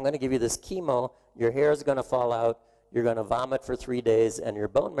say, I'm going to give you this chemo, your hair is going to fall out, you're going to vomit for 3 days, and your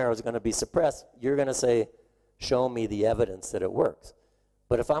bone marrow is going to be suppressed, you're going to say, show me the evidence that it works.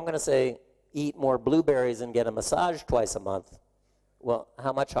 But if I'm going to say, eat more blueberries and get a massage twice a month, well,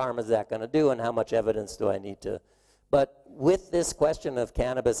 how much harm is that going to do, and how much evidence do I need to? But with this question of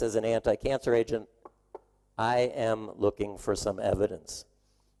cannabis as an anti-cancer agent, I am looking for some evidence.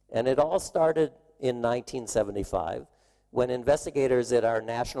 And it all started in 1975, when investigators at our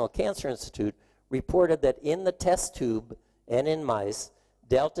National Cancer Institute reported that in the test tube and in mice,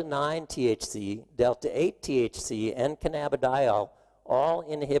 delta-9 THC, delta-8 THC, and cannabidiol all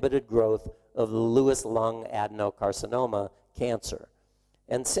inhibited growth of the Lewis lung adenocarcinoma cancer.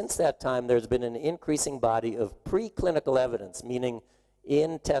 And since that time, there's been an increasing body of preclinical evidence, meaning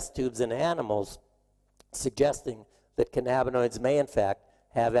in test tubes in animals, suggesting that cannabinoids may in fact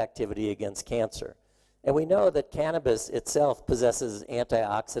have activity against cancer. And we know that cannabis itself possesses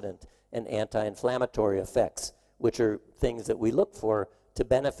antioxidant and anti-inflammatory effects, which are things that we look for to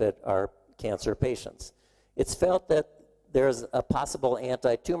benefit our cancer patients. It's felt that there's a possible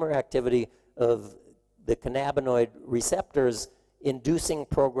anti-tumor activity of the cannabinoid receptors inducing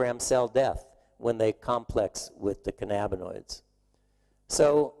programmed cell death when they complex with the cannabinoids.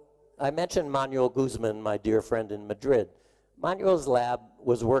 So I mentioned Manuel Guzman, my dear friend in Madrid. Manuel's lab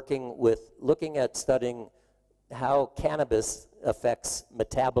was looking at studying how cannabis affects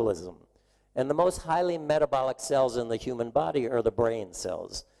metabolism. And the most highly metabolic cells in the human body are the brain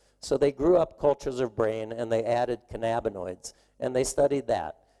cells. So they grew up cultures of brain, and they added cannabinoids, and they studied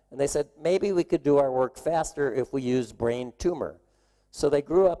that. And they said, maybe we could do our work faster if we used brain tumor. So they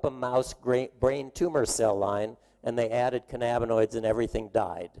grew up a mouse brain tumor cell line, and they added cannabinoids, and everything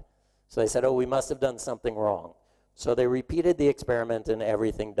died. So they said, oh, we must have done something wrong. So they repeated the experiment, and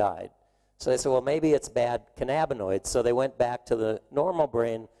everything died. So they said, well, maybe it's bad cannabinoids. So they went back to the normal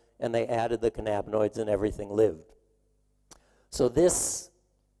brain and they added the cannabinoids and everything lived. So this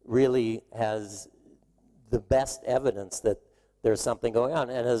really has the best evidence that there's something going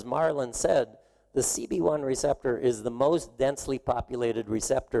on. And as Marlon said, the CB1 receptor is the most densely populated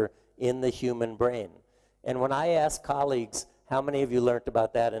receptor in the human brain. And when I ask colleagues, how many of you learned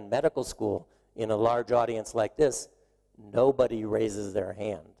about that in medical school in a large audience like this, nobody raises their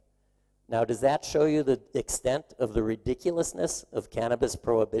hand. Now, does that show you the extent of the ridiculousness of cannabis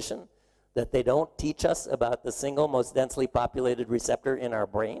prohibition? That they don't teach us about the single most densely populated receptor in our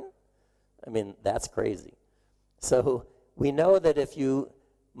brain? I mean, that's crazy. So we know that if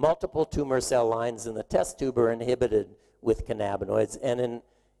multiple tumor cell lines in the test tube are inhibited with cannabinoids, and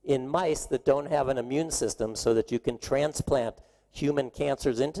in mice that don't have an immune system so that you can transplant human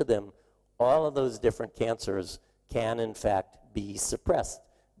cancers into them, all of those different cancers can in fact be suppressed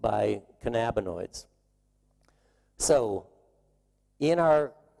by cannabinoids. So in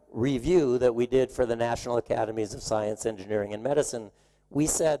our review that we did for the National Academies of Science, Engineering, and Medicine, we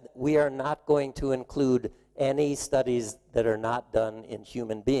said we are not going to include any studies that are not done in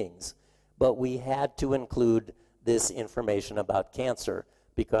human beings, but we had to include this information about cancer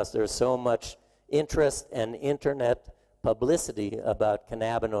because there's so much interest and internet publicity about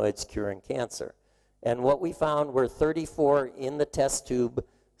cannabinoids curing cancer. And what we found were 34 in the test tube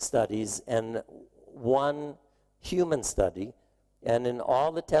studies and 1 human study. And in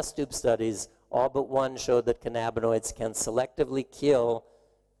all the test tube studies, all but 1 showed that cannabinoids can selectively kill,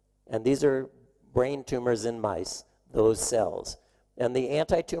 and these are brain tumors in mice, those cells. And the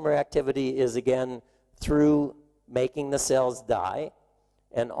anti-tumor activity is, again, through making the cells die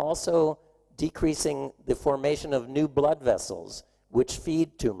and also decreasing the formation of new blood vessels, which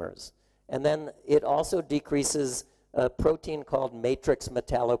feed tumors. And then it also decreases a protein called matrix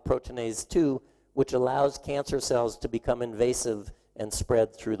metalloproteinase 2, which allows cancer cells to become invasive and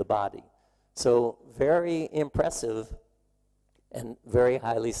spread through the body. So very impressive and very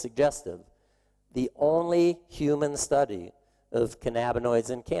highly suggestive. The only human study of cannabinoids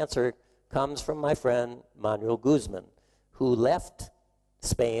in cancer comes from my friend Manuel Guzman, who left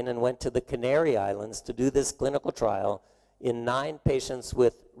Spain and went to the Canary Islands to do this clinical trial in 9 patients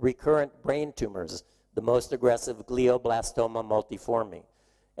with recurrent brain tumors, the most aggressive glioblastoma multiforme.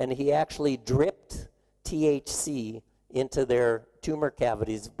 And he actually dripped THC into their tumor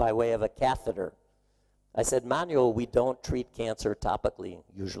cavities by way of a catheter. I said, Manuel, we don't treat cancer topically,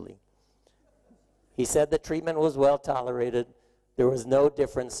 usually. He said the treatment was well tolerated. There was no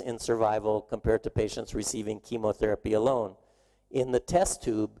difference in survival compared to patients receiving chemotherapy alone. In the test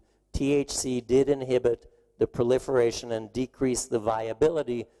tube, THC did inhibit the proliferation and decrease the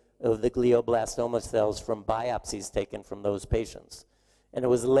viability of the glioblastoma cells from biopsies taken from those patients. And it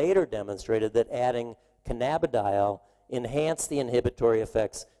was later demonstrated that adding cannabidiol enhanced the inhibitory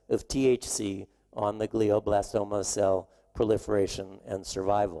effects of THC on the glioblastoma cell proliferation and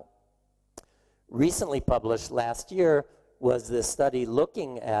survival. Recently published last year was this study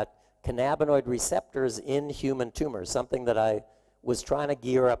looking at cannabinoid receptors in human tumors, something that I was trying to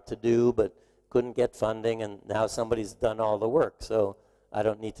gear up to do but couldn't get funding, and now somebody's done all the work, so I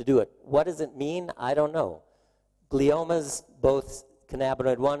don't need to do it. What does it mean? I don't know. Gliomas, both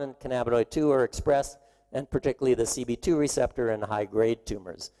cannabinoid 1 and cannabinoid 2 are expressed, and particularly the CB2 receptor in high-grade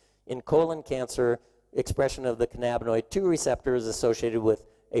tumors. In colon cancer, expression of the cannabinoid 2 receptor is associated with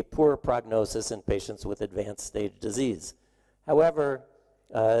a poor prognosis in patients with advanced stage disease. However,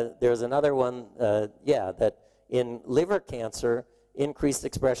 there's another one, that in liver cancer, increased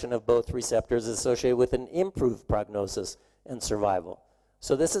expression of both receptors is associated with an improved prognosis and survival.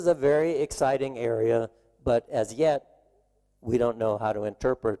 So this is a very exciting area, but as yet, we don't know how to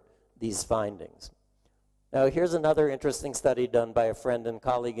interpret these findings. Now, here's another interesting study done by a friend and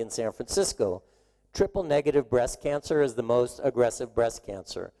colleague in San Francisco. Triple-negative breast cancer is the most aggressive breast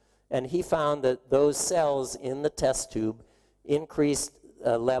cancer. And he found that those cells in the test tube increased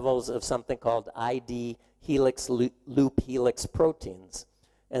levels of something called ID helix loop helix proteins.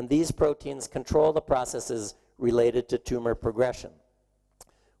 And these proteins control the processes related to tumor progression.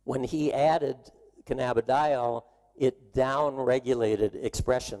 When he added cannabidiol, it down-regulated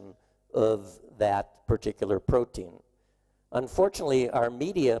expression of that particular protein. Unfortunately, our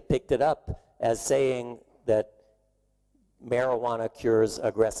media picked it up as saying that marijuana cures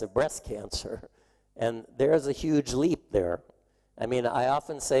aggressive breast cancer. And there's a huge leap there. I mean, I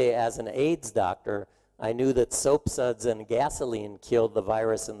often say as an AIDS doctor, I knew that soap suds and gasoline killed the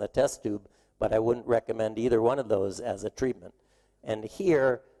virus in the test tube, but I wouldn't recommend either one of those as a treatment. And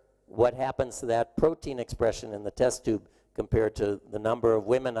here, what happens to that protein expression in the test tube compared to the number of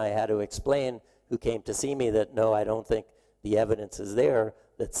women I had to explain who came to see me that, no, I don't think the evidence is there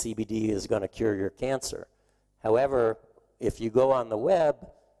that CBD is going to cure your cancer. However, if you go on the web,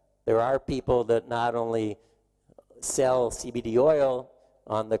 there are people that not only sell CBD oil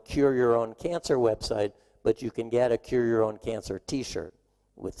on the Cure Your Own Cancer website, but you can get a Cure Your Own Cancer t-shirt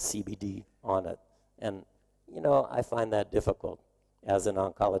with CBD on it. And, you know, I find that difficult as an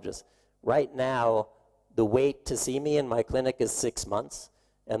oncologist. Right now, the wait to see me in my clinic is 6 months,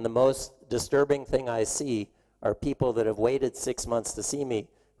 and the most disturbing thing I see are people that have waited 6 months to see me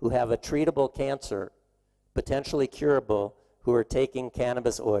who have a treatable cancer, potentially curable, who are taking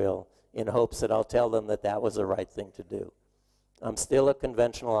cannabis oil in hopes that I'll tell them that that was the right thing to do. I'm still a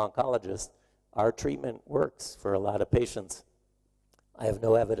conventional oncologist. Our treatment works for a lot of patients. I have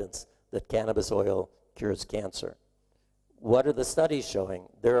no evidence that cannabis oil cures cancer. What are the studies showing?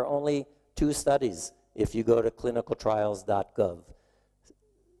 There are only 2 studies if you go to clinicaltrials.gov.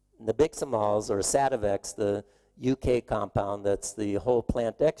 Nabiximols, or Sativex, the UK compound that's the whole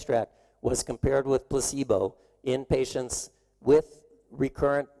plant extract, was compared with placebo in patients with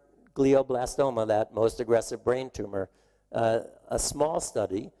recurrent glioblastoma, that most aggressive brain tumor. A small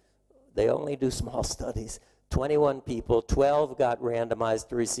study, they only do small studies, 21 people, 12 got randomized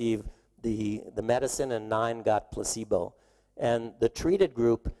to receive the medicine and 9 got placebo. And the treated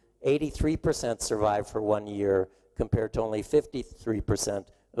group, 83% survived for 1 year compared to only 53%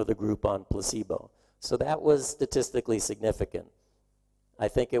 of the group on placebo. So that was statistically significant. I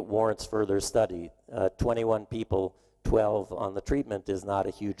think it warrants further study. 21 people, 12 on the treatment is not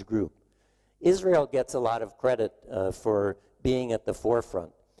a huge group. Israel gets a lot of credit for being at the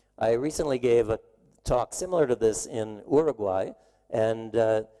forefront. I recently gave a talk similar to this in Uruguay, and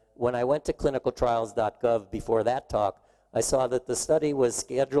when I went to clinicaltrials.gov before that talk, I saw that the study was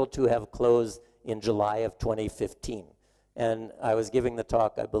scheduled to have closed in July of 2015. And I was giving the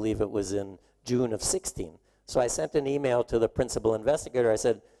talk, I believe it was in June of 16. So I sent an email to the principal investigator. I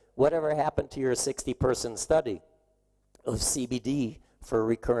said, whatever happened to your 60-person study of CBD for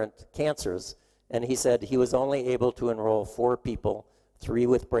recurrent cancers? And he said he was only able to enroll 4 people, 3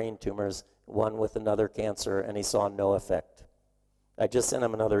 with brain tumors, 1 with another cancer, and he saw no effect. I just sent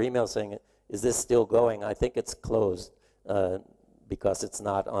him another email saying, is this still going? I think it's closed because it's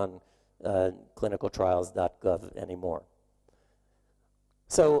not on clinicaltrials.gov anymore.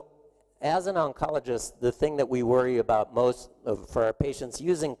 So as an oncologist, the thing that we worry about most for our patients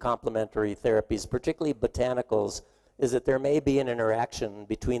using complementary therapies, particularly botanicals, is that there may be an interaction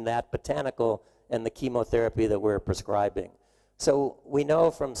between that botanical and the chemotherapy that we're prescribing. So we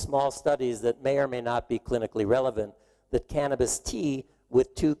know from small studies that may or may not be clinically relevant that cannabis tea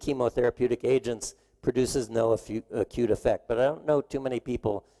with 2 chemotherapeutic agents produces no acute effect. But I don't know too many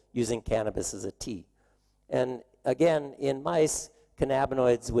people using cannabis as a tea. And again, in mice,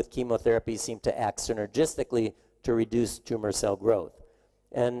 cannabinoids with chemotherapy seem to act synergistically to reduce tumor cell growth.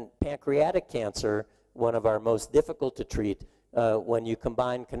 And pancreatic cancer, one of our most difficult to treat, when you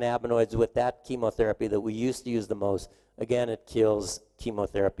combine cannabinoids with that chemotherapy that we used to use the most, again, it kills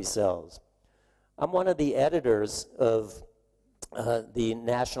chemotherapy cells. I'm one of the editors of the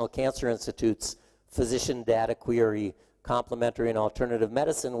National Cancer Institute's Physician Data Query Complementary and Alternative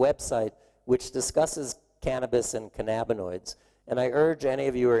Medicine website, which discusses cannabis and cannabinoids. And I urge any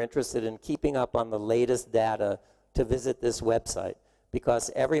of you who are interested in keeping up on the latest data to visit this website,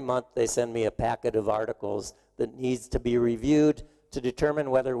 because every month they send me a packet of articles that needs to be reviewed to determine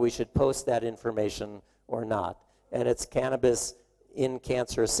whether we should post that information or not. And it's cannabis in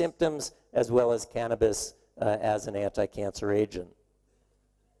cancer symptoms as well as cannabis as an anti-cancer agent.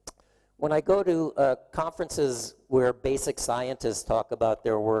 When I go to conferences where basic scientists talk about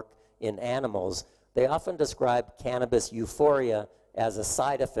their work in animals, they often describe cannabis euphoria as a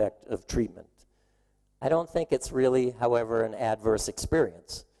side effect of treatment. I don't think it's really, however, an adverse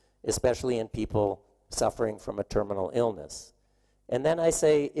experience, especially in people suffering from a terminal illness. And then I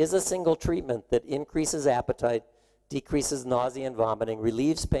say, is a single treatment that increases appetite, decreases nausea and vomiting,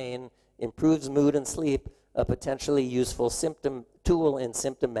 relieves pain, improves mood and sleep, a potentially useful tool in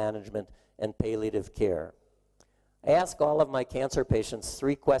symptom management and palliative care? I ask all of my cancer patients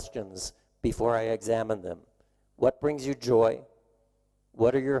 3 questions before I examine them. What brings you joy?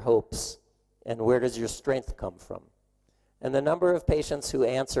 What are your hopes? And where does your strength come from? And the number of patients who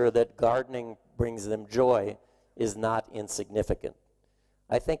answer that gardening brings them joy is not insignificant.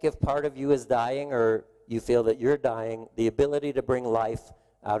 I think if part of you is dying or you feel that you're dying, the ability to bring life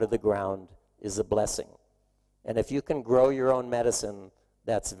out of the ground is a blessing. And if you can grow your own medicine,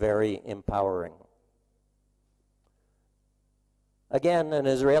 that's very empowering. Again, an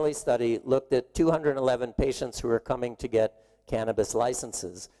Israeli study looked at 211 patients who were coming to get cannabis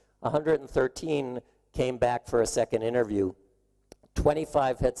licenses. 113 came back for a second interview.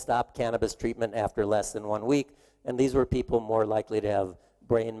 25 had stopped cannabis treatment after less than 1 week, and these were people more likely to have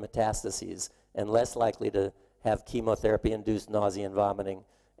brain metastases and less likely to have chemotherapy-induced nausea and vomiting,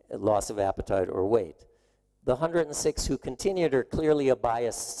 loss of appetite, or weight. The 106 who continued are clearly a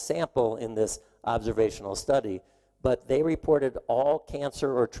biased sample in this observational study, but they reported all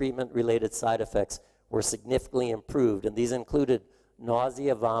cancer or treatment-related side effects were significantly improved, and these included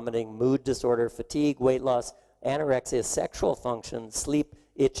nausea, vomiting, mood disorder, fatigue, weight loss, anorexia, sexual function, sleep,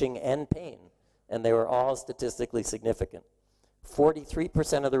 itching, and pain, and they were all statistically significant.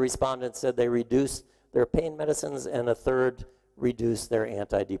 43% of the respondents said they reduced their pain medicines, and a third reduced their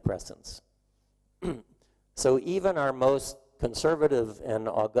antidepressants. So even our most conservative and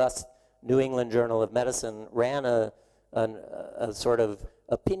august New England Journal of Medicine ran a sort of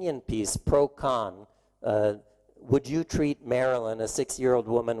opinion piece, pro-con. Would you treat Marilyn, a 6-year-old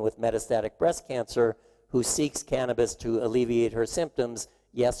woman with metastatic breast cancer who seeks cannabis to alleviate her symptoms,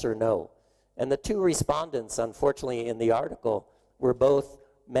 yes or no? And the two respondents, unfortunately, in the article were both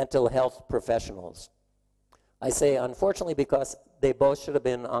mental health professionals. I say unfortunately because they both should have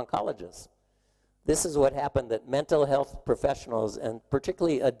been oncologists. This is what happened, that mental health professionals, and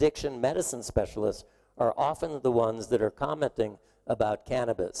particularly addiction medicine specialists, are often the ones that are commenting about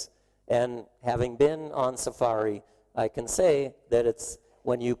cannabis. And having been on Safari, I can say that it's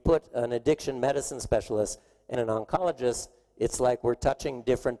when you put an addiction medicine specialist and an oncologist, it's like we're touching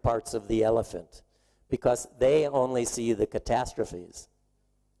different parts of the elephant, because they only see the catastrophes,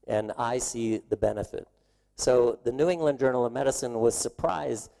 and I see the benefit. So the New England Journal of Medicine was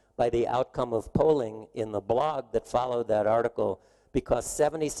surprised by the outcome of polling in the blog that followed that article, because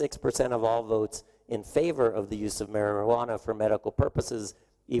 76% of all votes in favor of the use of marijuana for medical purposes,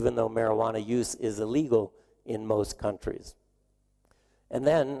 even though marijuana use is illegal in most countries. And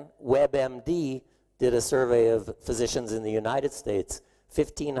then WebMD did a survey of physicians in the United States,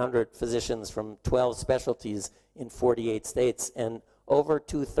 1,500 physicians from 12 specialties in 48 states, and over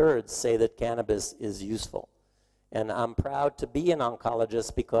 2/3 say that cannabis is useful. And I'm proud to be an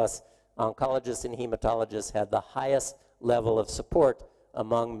oncologist because oncologists and hematologists had the highest level of support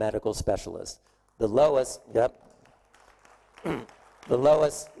among medical specialists. The lowest, the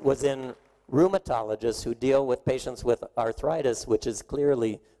lowest was in rheumatologists who deal with patients with arthritis, which is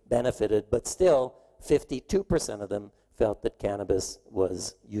clearly benefited, but still 52% of them felt that cannabis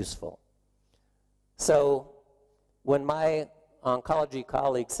was useful. So when my oncology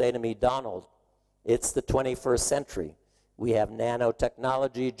colleagues say to me, Donald, it's the 21st century. We have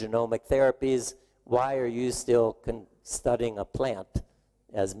nanotechnology, genomic therapies. Why are you still studying a plant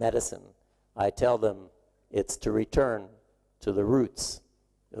as medicine? I tell them it's to return to the roots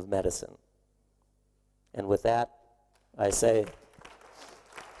of medicine. And with that, I say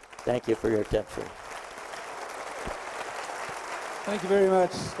thank you for your attention. Thank you very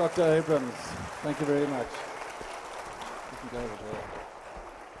much, Dr. Abrams. Thank you very much. You can go over there.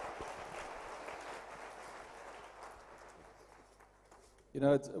 You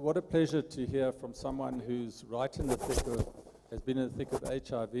know, what a pleasure to hear from someone who's right in the thick of, has been in the thick of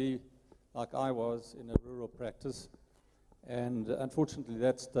HIV, like I was in a rural practice. And unfortunately, at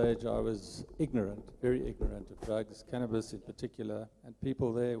that stage, I was ignorant, very ignorant of drugs, cannabis in particular, and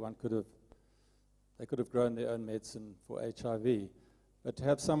people there, they could have grown their own medicine for HIV. But to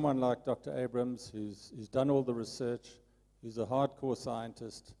have someone like Dr. Abrams, who's done all the research, who's a hardcore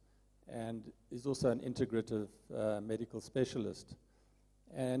scientist, and is also an integrative medical specialist.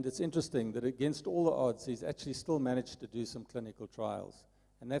 And it's interesting that against all the odds, he's actually still managed to do some clinical trials.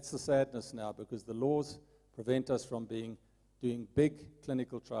 And that's the sadness now, because the laws prevent us from doing big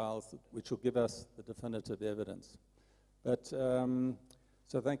clinical trials which will give us the definitive evidence. But,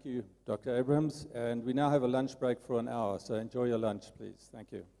 so thank you, Dr. Abrams. And we now have a lunch break for an hour, so enjoy your lunch, please.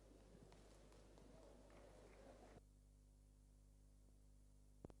 Thank you.